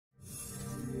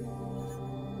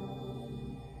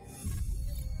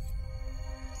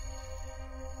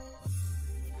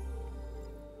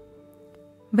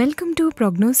Welcome to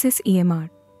PrognoCIS EMR.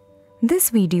 This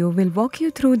video will walk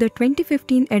you through the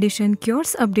 2015 edition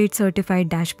Cures Update Certified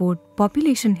Dashboard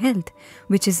Population Health,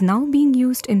 which is now being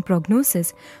used in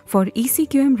PrognoCIS for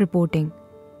eCQM reporting.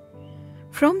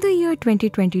 From the year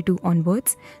 2022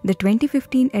 onwards, the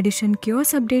 2015 edition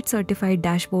Cures Update Certified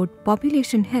Dashboard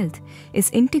Population Health is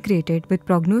integrated with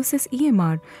PrognoCIS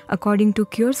EMR according to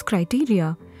Cures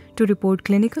criteria to report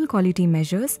clinical quality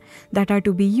measures that are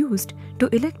to be used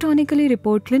to electronically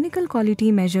report clinical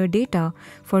quality measure data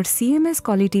for CMS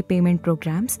quality payment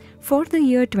programs for the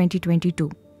year 2022.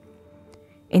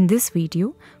 In this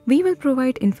video, we will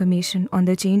provide information on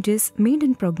the changes made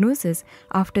in PrognoCIS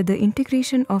after the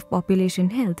integration of population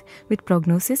health with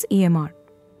PrognoCIS EMR.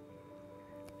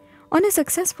 On a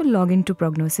successful login to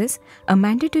PrognoCIS, a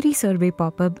mandatory survey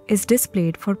pop-up is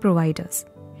displayed for providers.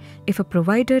 If a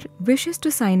provider wishes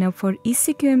to sign up for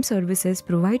eCQM services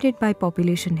provided by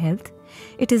Population Health,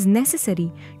 it is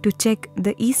necessary to check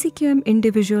the eCQM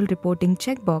Individual Reporting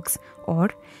checkbox or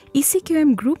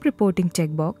eCQM Group Reporting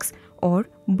checkbox or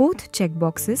both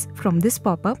checkboxes from this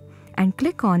pop-up and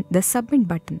click on the Submit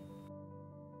button.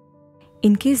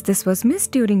 In case this was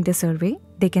missed during the survey,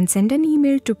 they can send an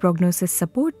email to PrognoCIS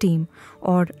support team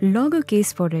or log a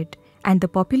case for it, and the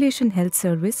Population Health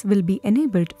service will be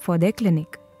enabled for their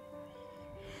clinic.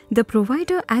 The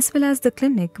provider as well as the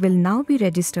clinic will now be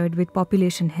registered with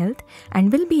Population Health and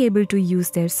will be able to use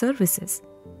their services.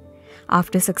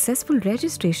 After successful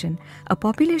registration, a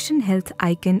Population Health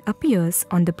icon appears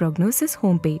on the PrognoCIS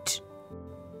homepage.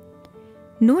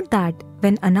 Note that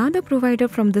when another provider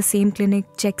from the same clinic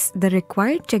checks the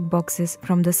required checkboxes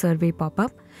from the survey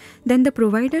pop-up, then the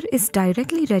provider is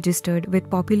directly registered with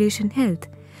Population Health,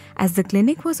 as the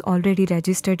clinic was already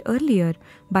registered earlier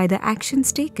by the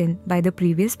actions taken by the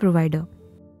previous provider.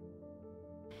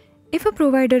 If a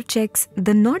provider checks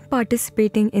the Not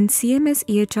Participating in CMS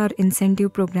EHR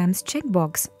Incentive Programs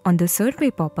checkbox on the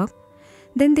survey pop-up,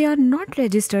 then they are not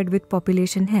registered with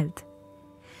Population Health.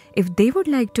 If they would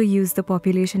like to use the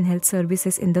Population Health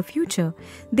services in the future,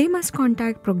 they must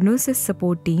contact PrognoCIS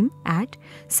support team at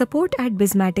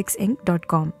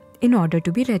support@bismaticsinc.com in order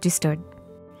to be registered.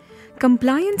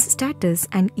 Compliance status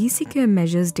and eCQM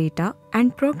measures data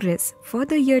and progress for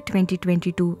the year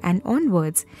 2022 and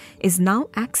onwards is now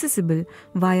accessible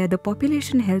via the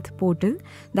Population Health portal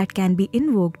that can be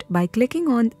invoked by clicking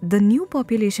on the new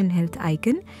Population Health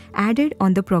icon added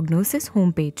on the PrognoCIS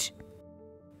homepage.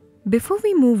 Before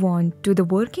we move on to the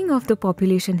working of the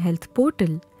Population Health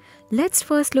portal, let's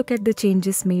first look at the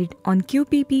changes made on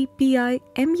QPP PI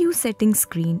MU settings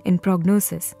screen in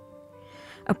PrognoCIS.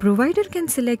 A provider can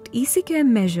select eCQM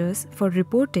measures for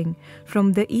reporting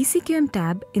from the eCQM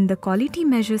tab in the Quality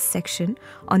Measures section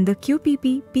on the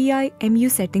QPP PI MU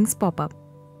settings pop-up.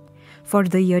 For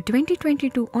the year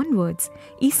 2022 onwards,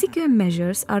 eCQM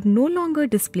measures are no longer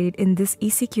displayed in this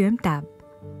eCQM tab.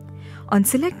 On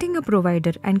selecting a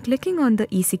provider and clicking on the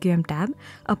eCQM tab,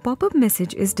 a pop-up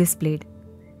message is displayed.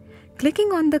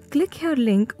 Clicking on the Click Here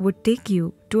link would take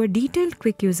you to a detailed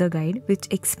quick user guide which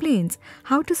explains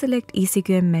how to select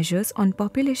eCQM measures on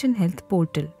Population Health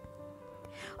portal.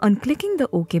 On clicking the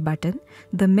OK button,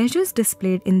 the measures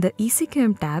displayed in the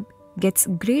eCQM tab gets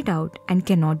grayed out and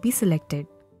cannot be selected.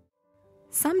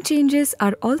 Some changes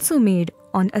are also made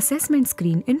on assessment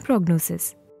screen in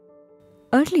PrognoCIS.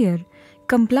 Earlier,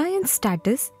 compliance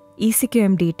status,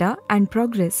 eCQM data and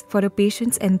progress for a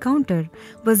patient's encounter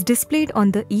was displayed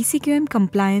on the eCQM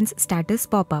compliance status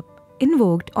pop-up,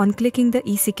 invoked on clicking the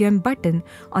eCQM button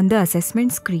on the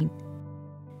assessment screen.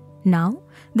 Now,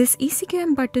 this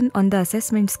eCQM button on the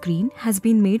assessment screen has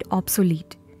been made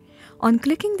obsolete. On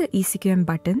clicking the eCQM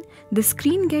button, the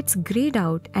screen gets grayed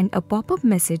out and a pop-up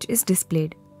message is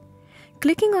displayed.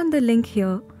 Clicking on the link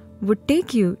here would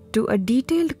take you to a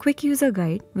detailed quick user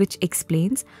guide which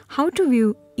explains how to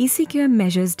view eCQM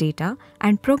measures data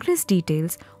and progress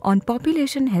details on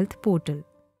Population Health portal.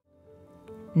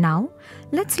 Now,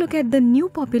 let's look at the new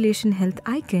Population Health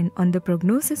icon on the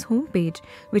PrognoCIS homepage,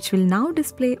 which will now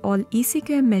display all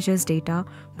eCQM measures data,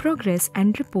 progress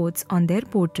and reports on their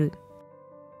portal.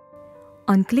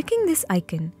 On clicking this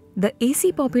icon, the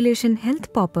AC Population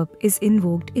Health pop-up is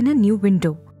invoked in a new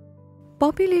window.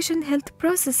 Population Health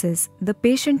processes the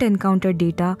patient encounter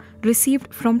data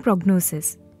received from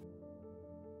PrognoCIS.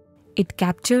 It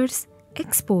captures,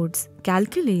 exports,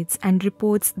 calculates and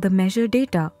reports the measure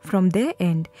data from their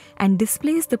end and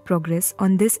displays the progress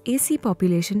on this AC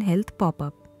Population Health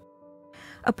pop-up.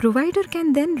 A provider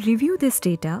can then review this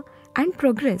data and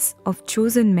progress of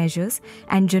chosen measures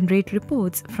and generate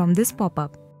reports from this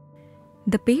pop-up.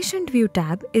 The Patient View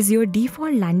tab is your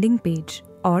default landing page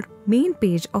or main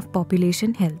page of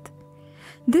Population Health.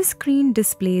 This screen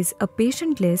displays a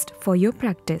patient list for your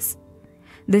practice.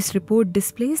 This report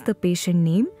displays the patient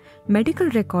name, medical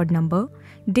record number,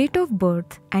 date of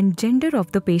birth, and gender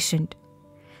of the patient.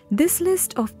 This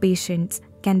list of patients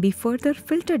can be further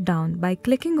filtered down by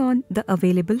clicking on the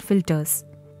available filters.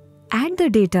 Add the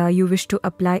data you wish to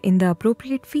apply in the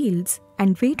appropriate fields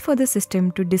and wait for the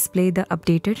system to display the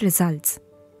updated results.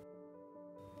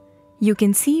 You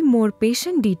can see more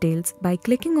patient details by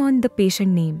clicking on the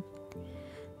patient name.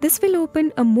 This will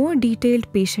open a more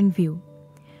detailed patient view.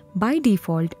 By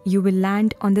default, you will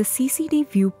land on the CCD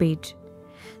view page.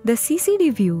 The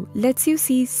CCD view lets you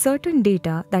see certain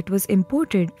data that was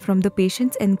imported from the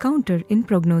patient's encounter in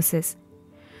PrognoCIS.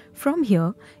 From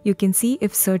here, you can see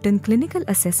if certain clinical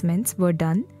assessments were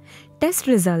done, test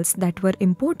results that were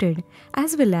imported,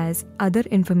 as well as other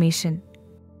information.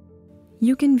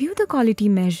 You can view the quality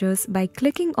measures by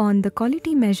clicking on the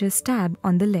Quality Measures tab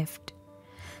on the left.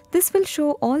 This will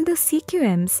show all the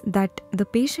CQMs that the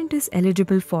patient is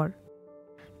eligible for.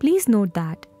 Please note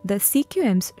that the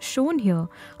CQMs shown here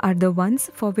are the ones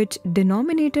for which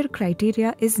denominator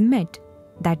criteria is met,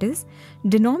 that is,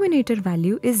 denominator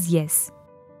value is yes.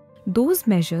 Those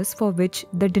measures for which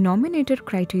the denominator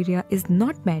criteria is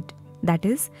not met, that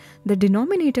is, the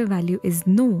denominator value is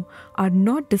no, are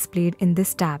not displayed in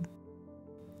this tab.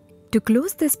 To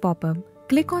close this pop-up,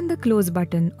 click on the Close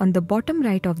button on the bottom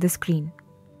right of the screen.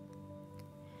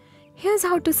 Here's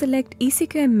how to select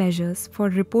eCQM measures for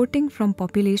reporting from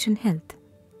population health.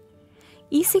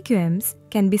 eCQMs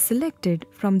can be selected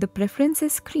from the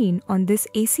Preferences screen on this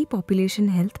AC Population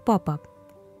Health pop-up.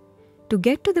 To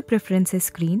get to the Preferences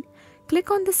screen,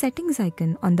 click on the Settings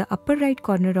icon on the upper right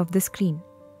corner of the screen.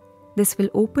 This will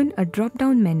open a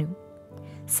drop-down menu.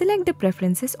 Select the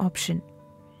Preferences option.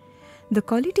 The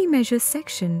Quality Measures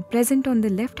section present on the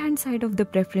left-hand side of the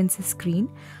Preferences screen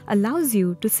allows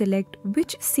you to select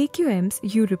which CQMs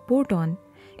you report on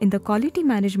in the Quality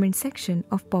Management section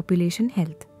of Population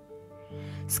Health.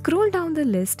 Scroll down the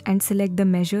list and select the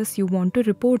measures you want to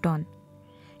report on.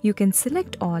 You can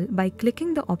select all by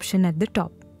clicking the option at the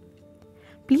top.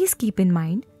 Please keep in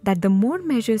mind that the more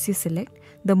measures you select,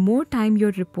 the more time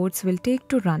your reports will take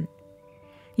to run.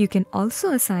 You can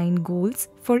also assign goals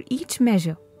for each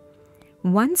measure.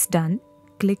 Once done,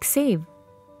 click Save.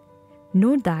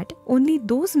 Note that only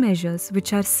those measures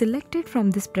which are selected from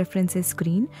this Preferences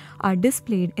screen are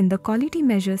displayed in the Quality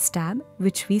Measures tab,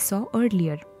 which we saw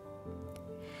earlier.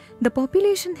 The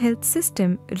population health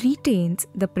system retains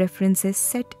the preferences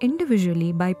set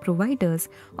individually by providers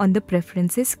on the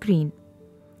Preferences screen.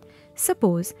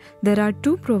 Suppose there are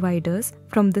two providers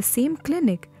from the same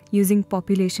clinic using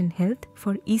population health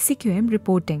for eCQM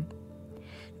reporting.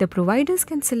 The providers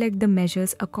can select the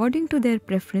measures according to their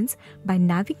preference by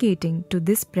navigating to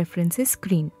this Preferences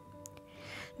screen.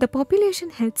 The population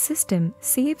health system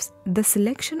saves the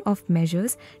selection of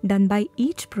measures done by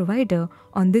each provider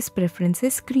on this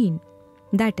Preferences screen.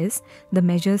 That is, the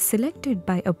measures selected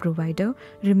by a provider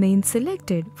remain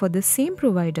selected for the same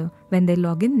provider when they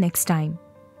log in next time.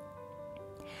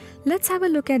 Let's have a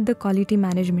look at the Quality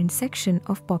Management section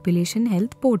of Population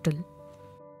Health portal.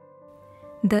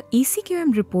 The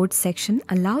eCQM Reports section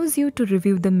allows you to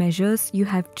review the measures you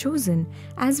have chosen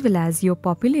as well as your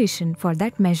population for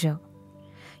that measure.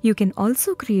 You can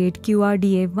also create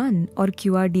QRDA1 or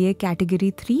QRDA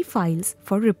Category 3 files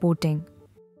for reporting.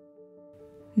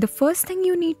 The first thing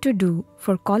you need to do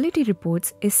for quality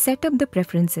reports is set up the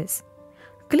preferences.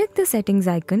 Click the Settings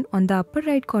icon on the upper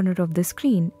right corner of the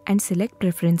screen and select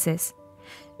Preferences.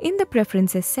 In the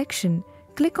Preferences section,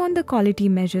 click on the Quality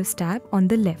Measures tab on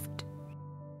the left.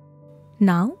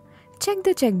 Now, check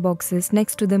the checkboxes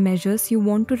next to the measures you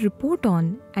want to report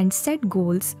on and set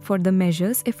goals for the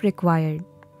measures if required.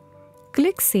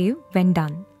 Click Save when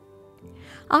done.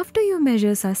 After your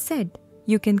measures are set,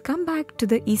 you can come back to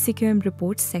the eCQM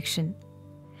Reports section.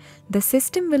 The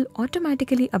system will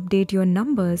automatically update your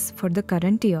numbers for the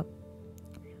current year.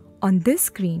 On this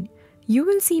screen, you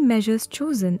will see measures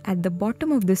chosen at the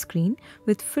bottom of the screen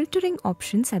with filtering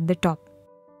options at the top.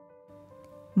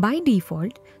 By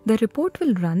default, the report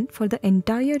will run for the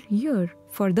entire year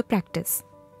for the practice.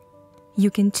 You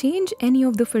can change any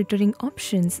of the filtering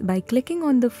options by clicking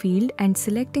on the field and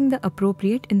selecting the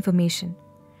appropriate information.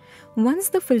 Once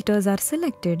the filters are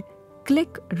selected,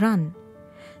 click Run.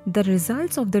 The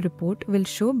results of the report will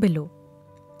show below.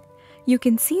 You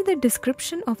can see the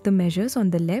description of the measures on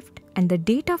the left and the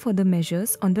data for the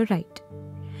measures on the right.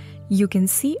 You can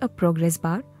see a progress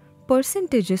bar,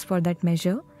 percentages for that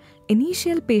measure,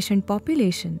 initial patient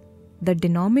population, the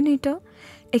denominator,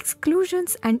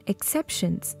 exclusions and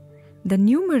exceptions, the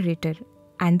numerator,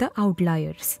 and the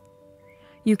outliers.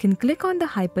 You can click on the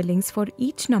hyperlinks for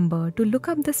each number to look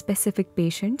up the specific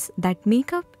patients that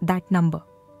make up that number.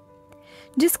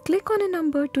 Just click on a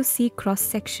number to see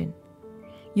cross-section.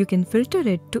 You can filter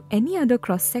it to any other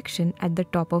cross-section at the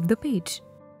top of the page.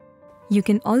 You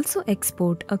can also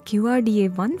export a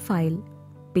QRDA1 file,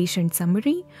 patient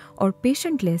summary, or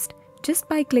patient list just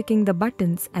by clicking the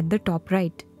buttons at the top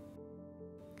right.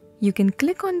 You can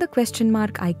click on the question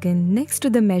mark icon next to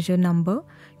the measure number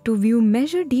to view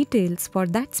measure details for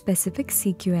that specific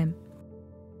CQM.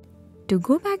 To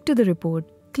go back to the report,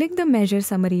 click the measure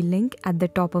summary link at the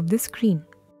top of the screen.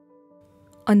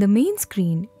 On the main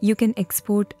screen, you can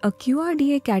export a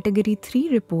QRDA Category 3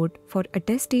 report for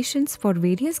attestations for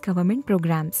various government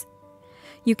programs.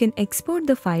 You can export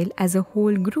the file as a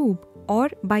whole group or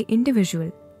by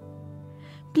individual.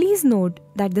 Please note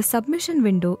that the submission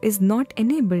window is not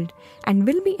enabled and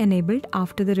will be enabled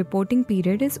after the reporting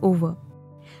period is over.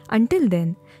 Until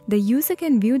then, the user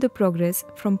can view the progress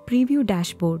from Preview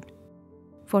Dashboard.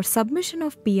 For submission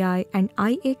of PI and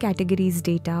IA categories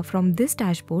data from this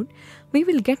dashboard, we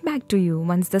will get back to you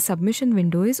once the submission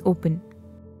window is open.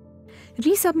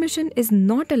 Resubmission is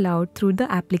not allowed through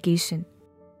the application.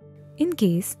 In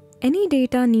case any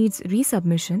data needs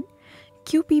resubmission,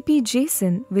 QPP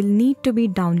JSON will need to be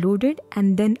downloaded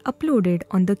and then uploaded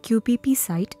on the QPP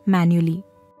site manually.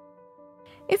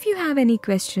 If you have any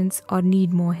questions or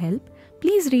need more help,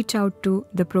 please reach out to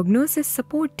the PrognoCIS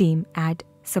support team at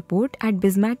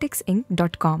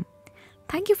support@bismaticsinc.com.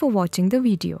 Thank you for watching the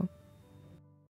video.